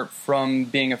our heart from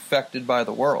being affected by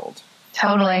the world.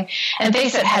 Totally. And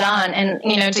face it head on.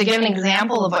 And, to give an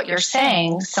example of what you're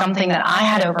saying, something that I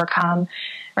had overcome,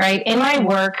 right? In my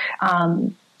work,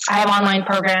 I have online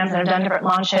programs and I've done different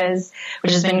launches,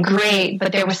 which has been great,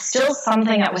 but there was still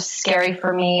something that was scary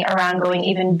for me around going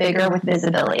even bigger with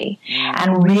visibility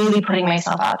and really putting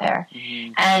myself out there.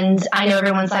 Mm-hmm. And I know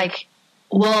everyone's like,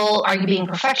 well, are you being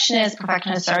perfectionist?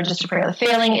 Perfectionists are just afraid of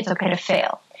failing. It's okay to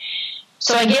fail.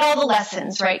 So I get all the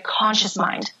lessons, right? Conscious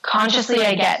mind. Consciously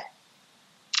I get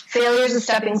failure is a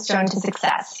stepping stone to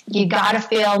success. You got to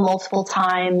fail multiple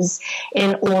times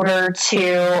in order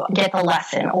to get the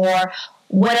lesson, or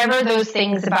whatever those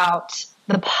things about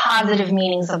the positive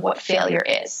meanings of what failure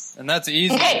is. And that's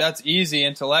easy. Okay. That's easy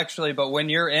intellectually, but when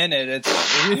you're in it, it's,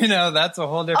 that's a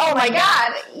whole different. Oh my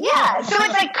God. Yeah. So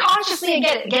it's like consciously, I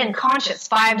get it. Again, conscious,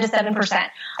 5 to 7%.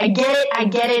 I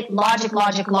get it. Logic.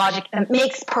 That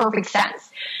makes perfect sense.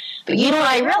 But what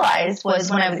I realized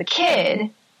was when I was a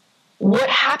kid, what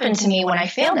happened to me when I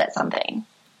failed at something?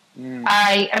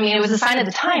 I mean, it was a sign at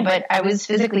the time, but I was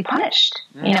physically punished,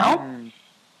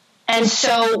 And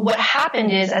so what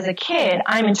happened is, as a kid,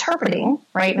 I'm interpreting,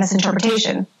 right,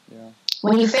 misinterpretation. Yeah.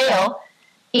 When you fail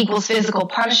equals physical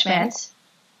punishment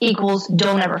equals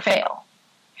don't ever fail.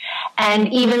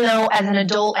 And even though as an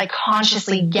adult I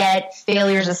consciously get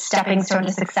failure as a stepping stone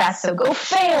to success, so go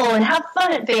fail and have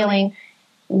fun at failing,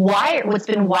 what's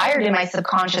been wired in my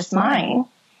subconscious mind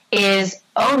is,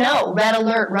 oh no, red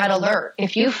alert.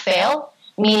 If you fail,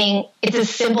 meaning it's as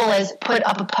simple as put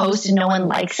up a post and no one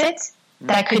likes it,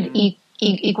 that could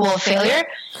equal a failure.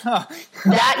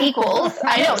 That equals,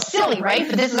 I know, silly, right?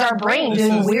 But this is our brain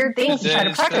doing weird things to try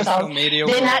to protect ourselves.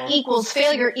 Then that equals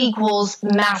failure equals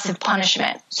massive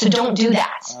punishment. So don't do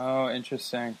that. Oh,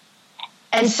 interesting.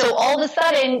 And so all of a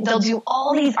sudden, they'll do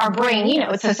all these, our brain,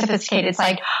 it's so sophisticated. It's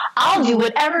like, I'll do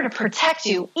whatever to protect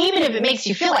you, even if it makes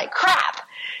you feel like crap.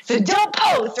 So don't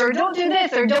post, or don't do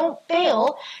this, or don't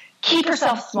fail. Keep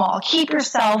yourself small. Keep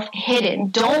yourself hidden.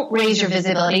 Don't raise your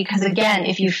visibility, because again,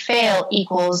 if you fail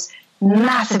equals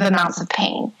massive amounts of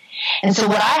pain. And so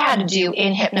what I had to do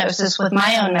in hypnosis with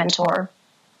my own mentor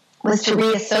was to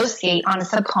reassociate on a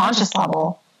subconscious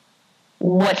level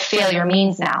what failure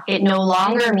means now. It no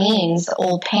longer means the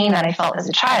old pain that I felt as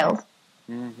a child,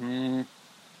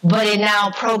 but it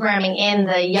now programming in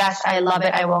the, yes, I love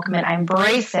it, I welcome it, I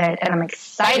embrace it, and I'm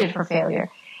excited for failure.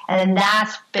 And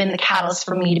that's been the catalyst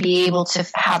for me to be able to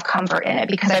have comfort in it,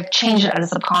 because I've changed it at a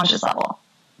subconscious level.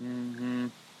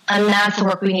 And that's the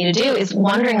work we need to do, is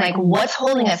wondering, like, what's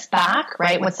holding us back,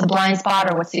 right? What's the blind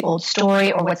spot, or what's the old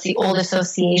story, or what's the old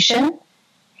association?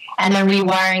 And then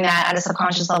rewiring that at a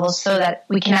subconscious level so that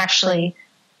we can actually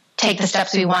take the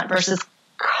steps we want versus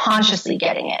consciously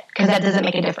getting it, because that doesn't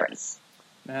make a difference.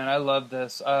 Man, I love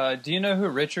this. Do you know who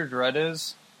Richard Rudd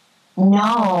is?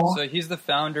 No. So he's the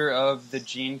founder of the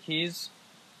Gene Keys.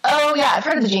 Oh yeah, I've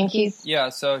heard of the Gene Keys. Yeah,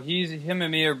 so him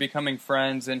and me are becoming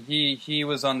friends, and he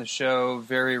was on the show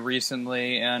very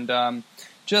recently, and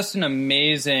just an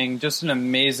amazing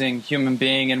human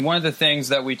being. And one of the things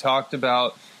that we talked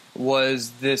about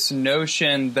was this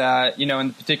notion that,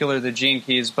 in particular the Gene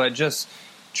Keys, but just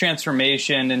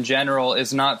transformation in general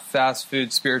is not fast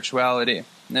food spirituality.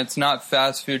 And it's not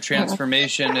fast food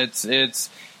transformation.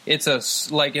 It's a,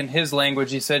 like in his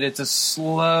language, he said, it's a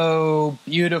slow,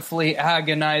 beautifully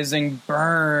agonizing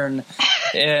burn.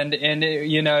 And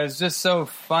it's just so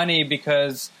funny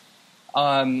because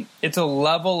it's a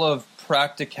level of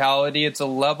practicality. It's a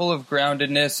level of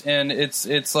groundedness. And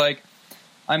it's like,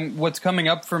 what's coming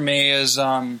up for me is,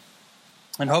 and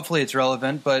hopefully it's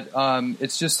relevant, but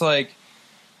it's just like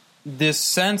this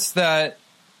sense that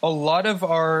a lot of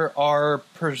our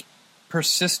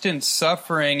persistent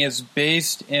suffering is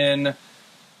based in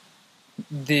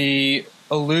the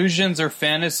illusions or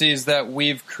fantasies that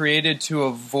we've created to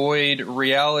avoid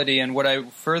reality. And what I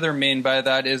further mean by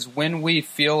that is when we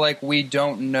feel like we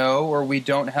don't know, or we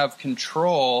don't have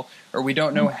control, or we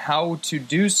don't know how to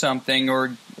do something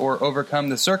or overcome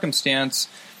the circumstance,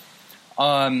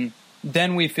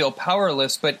 then we feel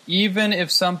powerless. But even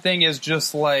if something is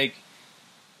just like,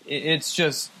 it's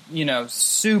just,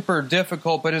 super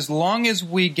difficult, but as long as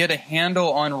we get a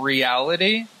handle on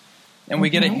reality and we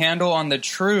get a handle on the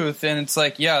truth, and it's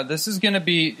like, yeah, this is going to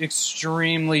be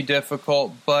extremely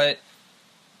difficult, but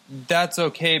that's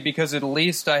okay, because at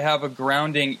least I have a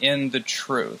grounding in the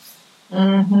truth.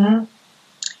 Yeah.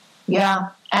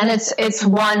 And it's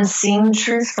one, seeing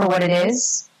truth for what it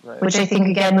is, right, which I think,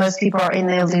 again, most people are in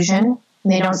the illusion.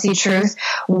 They don't see truth.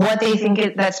 What they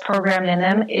think that's programmed in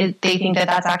them, they think that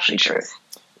that's actually truth.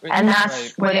 And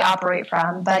that's where they operate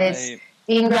from. But it's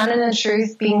being grounded in the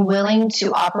truth, being willing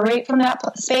to operate from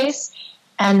that space,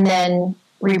 and then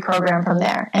reprogram from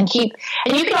there and you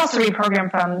can also reprogram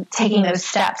from taking those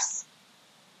steps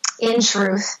in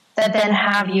truth that then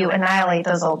have you annihilate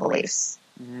those old beliefs.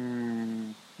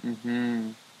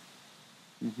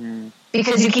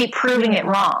 Because you keep proving it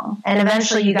wrong, and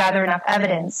eventually you gather enough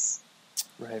evidence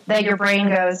that your brain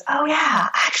goes, oh yeah,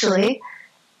 actually,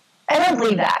 I don't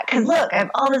believe that, because look, I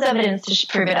have all this evidence to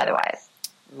prove it otherwise.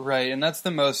 Right, and that's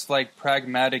the most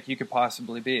pragmatic you could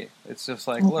possibly be. It's just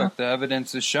look, the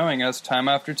evidence is showing us time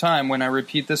after time, when I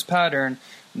repeat this pattern,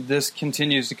 this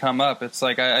continues to come up. It's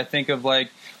I think of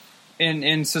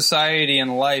in society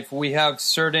and life, we have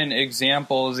certain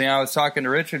examples. I was talking to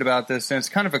Richard about this, and it's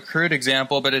kind of a crude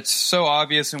example, but it's so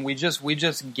obvious, and we just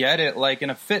get it. In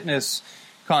a fitness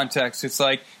context, it's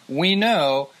we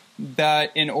know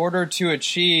that in order to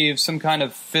achieve some kind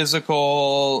of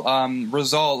physical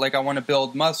result, I want to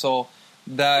build muscle,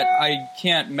 that I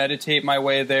can't meditate my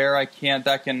way there. I can't.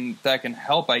 That can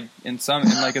help. In a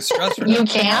stress reduction, you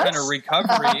can't? in a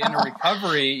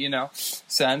recovery,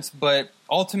 sense. But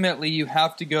ultimately, you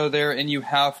have to go there, and you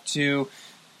have to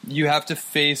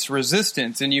face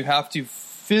resistance, and you have to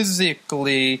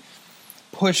physically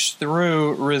push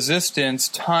through resistance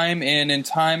time in and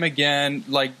time again,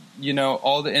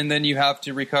 and then you have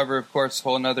to recover, of course,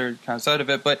 whole another kind of side of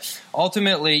it. But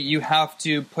ultimately, you have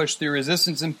to push through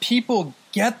resistance, and people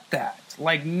get that.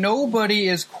 Nobody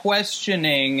is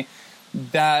questioning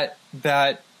that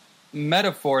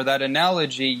metaphor, that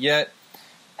analogy, yet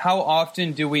how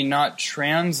often do we not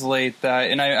translate that?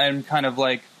 And I'm kind of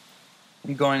I'm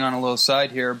going on a little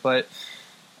side here, but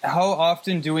how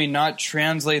often do we not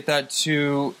translate that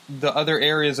to the other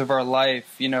areas of our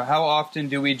life? How often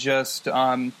do we just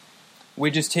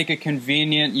take a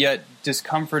convenient yet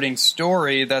discomforting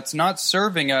story that's not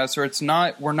serving us, or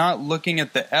we're not looking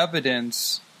at the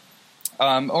evidence.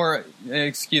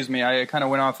 Excuse me, I kind of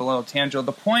went off a little tangent.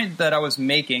 The point that I was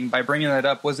making by bringing that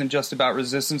up wasn't just about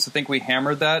resistance. I think we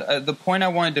hammered that. The point I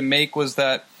wanted to make was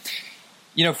that,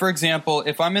 for example,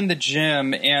 if I'm in the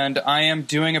gym and I am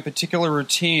doing a particular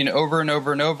routine over and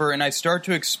over and over, and I start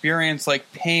to experience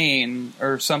pain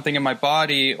or something in my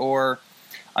body, or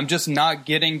I'm just not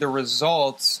getting the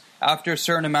results after a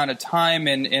certain amount of time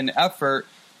and effort,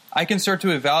 I can start to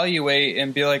evaluate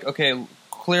and be okay,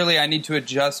 clearly I need to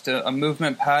adjust a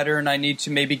movement pattern. I need to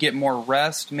maybe get more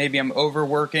rest. Maybe I'm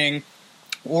overworking,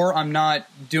 or I'm not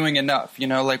doing enough.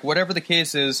 Whatever the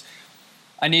case is,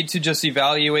 I need to just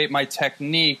evaluate my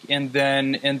technique and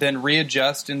then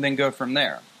readjust and then go from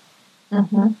there.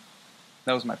 That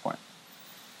was my point.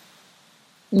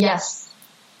 Yes.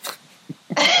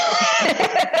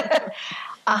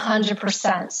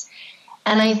 100%.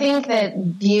 And I think that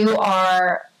you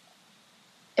are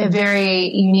a very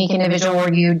unique individual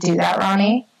where you do that,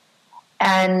 Ronnie.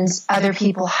 And other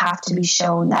people have to be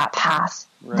shown that path,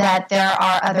 that there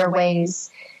are other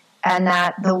ways, and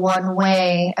that the one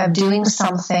way of doing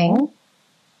something,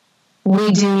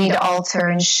 we do need to alter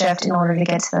and shift in order to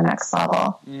get to the next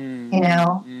level,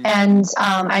 And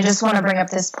I just want to bring up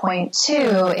this point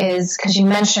too, is because you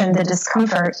mentioned the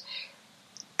discomfort.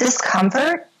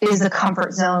 Discomfort is a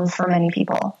comfort zone for many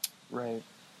people. Right.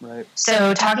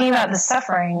 So talking about the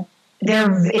suffering,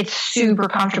 it's super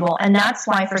comfortable. And that's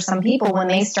why for some people, when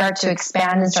they start to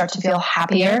expand and start to feel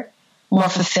happier, more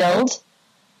fulfilled,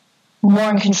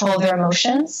 more in control of their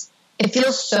emotions, it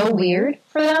feels so weird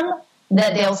for them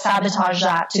that they'll sabotage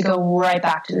that to go right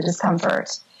back to the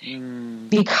discomfort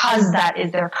because that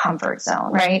is their comfort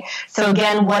zone, right? So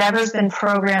again, whatever's been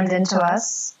programmed into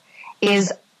us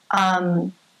is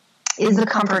the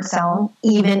comfort zone,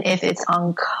 even if it's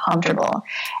uncomfortable.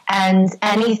 And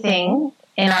anything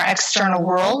in our external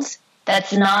world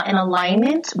that's not in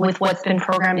alignment with what's been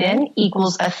programmed in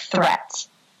equals a threat,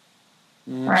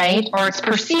 right? Or it's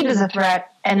perceived as a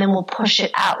threat, and then we'll push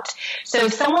it out. So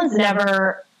if someone's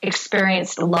never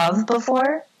experienced love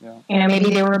before,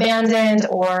 maybe they were abandoned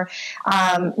or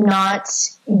not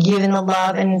given the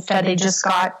love, and instead they just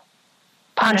got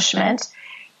punishment,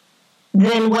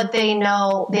 then what they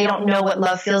don't know what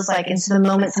love feels like. And so the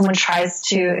moment someone tries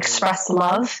to express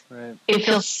love, it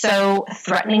feels so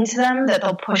threatening to them that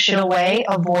they'll push it away,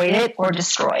 avoid it, or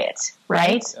destroy it,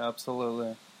 right?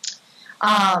 Absolutely.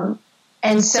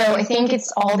 And so I think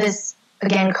it's all this,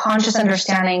 again, conscious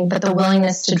understanding, but the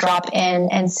willingness to drop in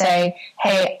and say,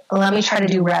 hey, let me try to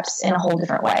do reps in a whole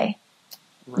different way.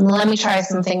 Let me try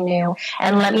something new,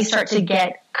 and let me start to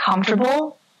get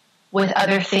comfortable with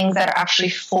other things that are actually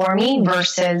for me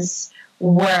versus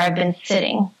where I've been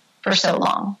sitting for so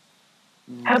long.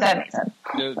 I hope that makes sense.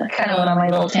 I kind of went on my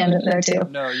little tangent there too.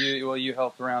 No, you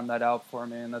helped round that out for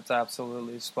me, and that's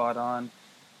absolutely spot on.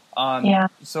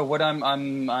 So what I'm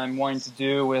wanting to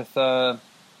do with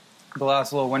the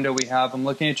last little window we have, I'm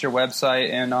looking at your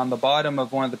website, and on the bottom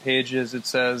of one of the pages, it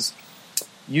says,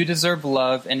 "You deserve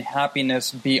love and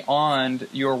happiness beyond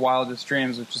your wildest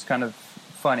dreams," which is kind of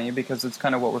funny because it's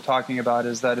kind of what we're talking about,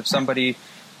 is that if somebody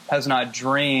has not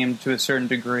dreamed to a certain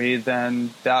degree,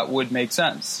 then that would make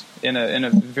sense in a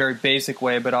very basic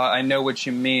way. But I know what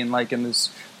you mean, like in this,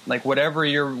 like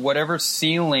whatever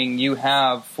ceiling you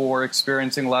have for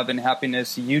experiencing love and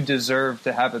happiness, you deserve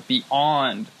to have it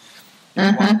beyond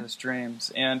your wildest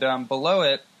dreams. And below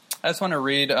it, I just want to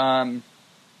read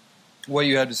what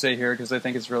you had to say here because I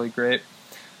think it's really great.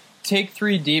 Take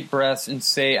 3 deep breaths and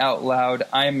say out loud,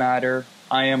 "I matter,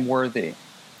 I am worthy."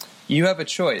 You have a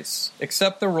choice.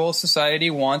 Accept the role society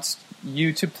wants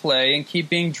you to play and keep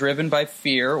being driven by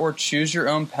fear, or choose your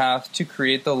own path to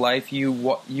create the life you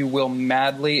will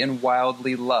madly and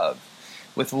wildly love.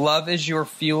 With love as your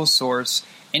fuel source,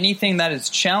 anything that is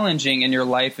challenging in your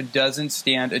life doesn't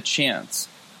stand a chance.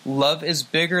 Love is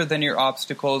bigger than your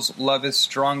obstacles. Love is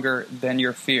stronger than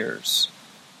your fears.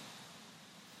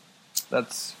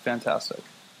 That's fantastic.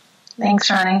 Thanks,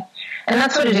 Ronnie. And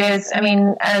that's what it is. I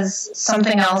mean, as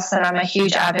something else that I'm a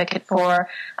huge advocate for,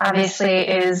 obviously,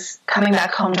 is coming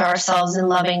back home to ourselves and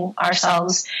loving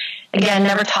ourselves. Again,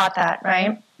 never taught that,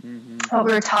 right? Mm-hmm. What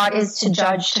we were taught is to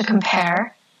judge, to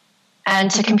compare, and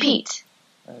to compete.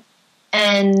 Right.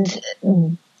 And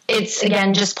it's,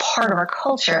 again, just part of our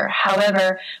culture.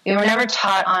 However, we were never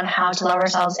taught on how to love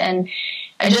ourselves. And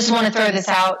I just want to throw this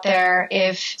out there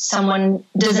if someone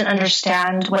doesn't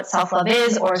understand what self-love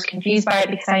is or is confused by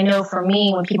it, because I know for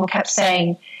me, when people kept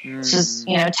saying, just,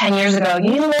 10 years ago,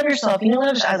 you need to love yourself, you need to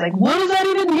love yourself, I was like, what does that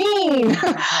even mean?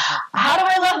 How do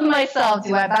I love myself?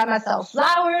 Do I buy myself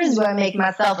flowers? Do I make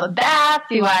myself a bath?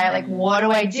 What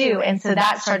do I do? And so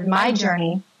that started my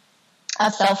journey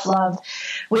of self-love,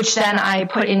 which then I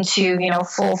put into,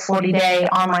 full 40-day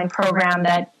online program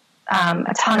that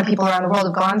a ton of people around the world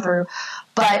have gone through.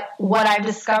 But what I've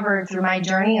discovered through my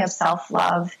journey of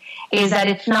self-love is that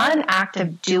it's not an act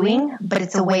of doing, but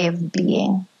it's a way of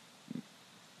being.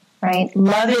 Right?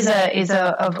 Love is a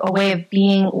way of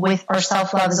being with, or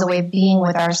self-love is a way of being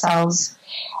with ourselves.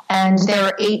 And there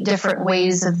are 8 different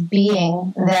ways of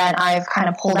being that I've kind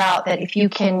of pulled out, that if you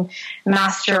can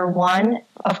master one,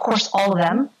 of course all of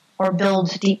them, or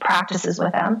build deep practices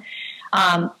with them,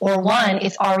 or one,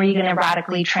 it's already going to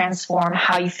radically transform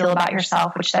how you feel about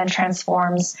yourself, which then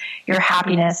transforms your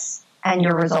happiness and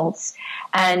your results.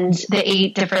 And the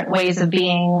 8 different ways of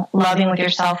being, loving with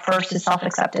yourself, first is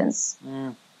self-acceptance.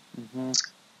 Mm-hmm.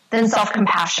 Then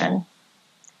self-compassion.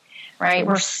 Right?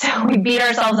 We beat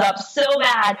ourselves up so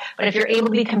bad, but if you're able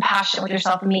to be compassionate with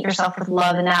yourself and meet yourself with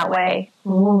love in that way,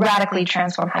 will radically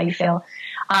transform how you feel.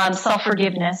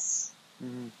 Self-forgiveness.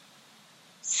 Mm-hmm.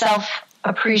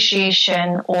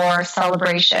 Self-appreciation or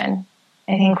celebration.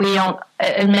 I think we don't,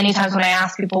 and many times when I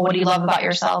ask people, what do you love about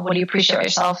yourself? What do you appreciate about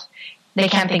yourself? They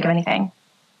can't think of anything,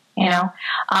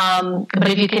 but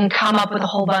if you can come up with a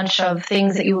whole bunch of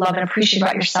things that you love and appreciate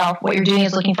about yourself, what you're doing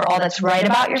is looking for all that's right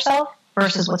about yourself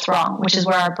versus what's wrong, which is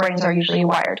where our brains are usually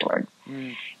wired toward.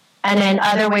 Mm. And then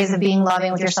other ways of being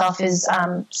loving with yourself is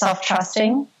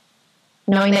self-trusting,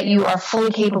 knowing that you are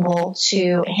fully capable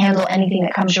to handle anything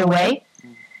that comes your way.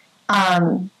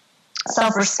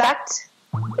 Self-respect,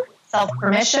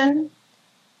 self-permission,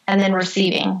 and then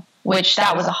receiving, which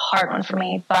that was a hard one for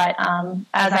me. But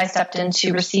as I stepped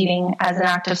into receiving as an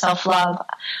act of self-love,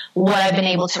 what I've been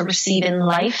able to receive in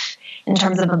life in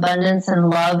terms of abundance and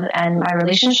love and my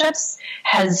relationships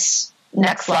has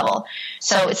next level.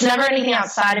 So it's never anything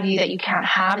outside of you that you can't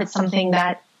have. It's something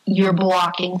that you're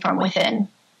blocking from within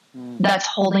that's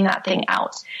holding that thing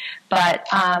out. But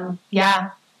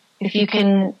if you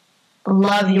can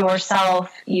love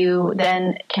yourself, you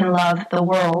then can love the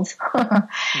world.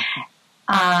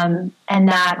 And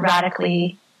that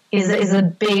radically is the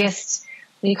biggest,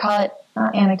 what do you call it?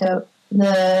 Not anecdote.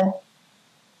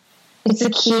 It's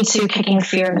the key to kicking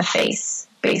fear in the face,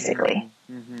 basically.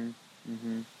 Mm-hmm.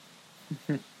 Mm-hmm.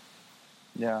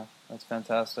 Yeah, that's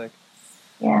fantastic.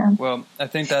 Yeah. Well, I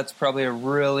think that's probably a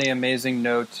really amazing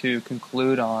note to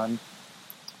conclude on.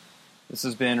 This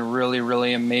has been really,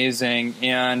 really amazing.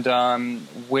 And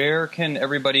where can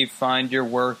everybody find your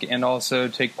work and also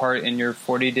take part in your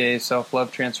 40-day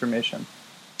self-love transformation?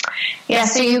 Yeah,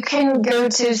 so you can go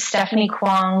to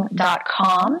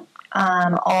stephaniekwong.com.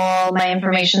 All my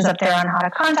information's up there on how to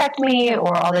contact me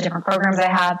or all the different programs I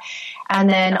have. And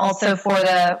then also for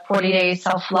the 40-day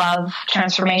self-love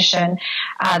transformation,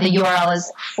 the URL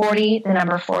is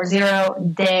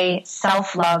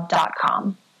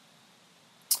 40dayselflove.com.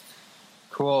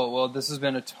 Cool. Well, this has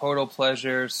been a total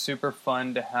pleasure. Super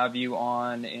fun to have you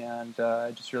on, and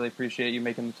I just really appreciate you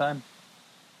making the time.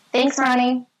 Thanks,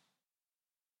 Ronnie.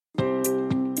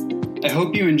 I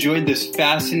hope you enjoyed this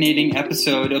fascinating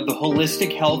episode of the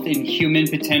Holistic Health and Human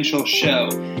Potential show.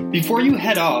 Before you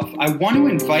head off, I want to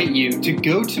invite you to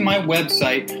go to my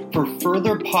website for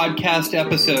further podcast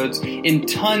episodes and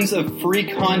tons of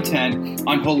free content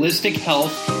on holistic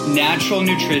health, natural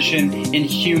nutrition, and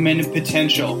human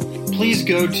potential. Please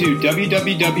go to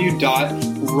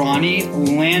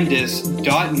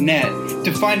www.ronnielandis.net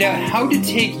to find out how to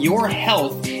take your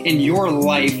health and your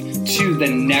life to the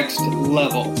next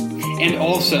level. And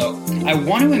also, I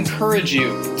want to encourage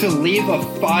you to leave a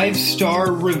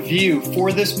 5-star review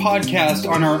for this podcast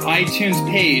on our iTunes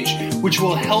page, which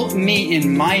will help me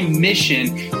in my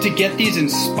mission to get these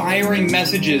inspiring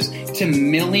messages to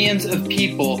millions of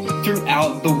people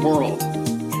throughout the world.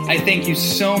 I thank you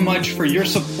so much for your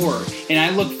support, and I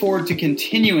look forward to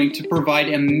continuing to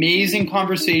provide amazing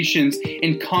conversations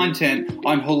and content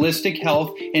on holistic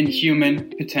health and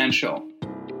human potential.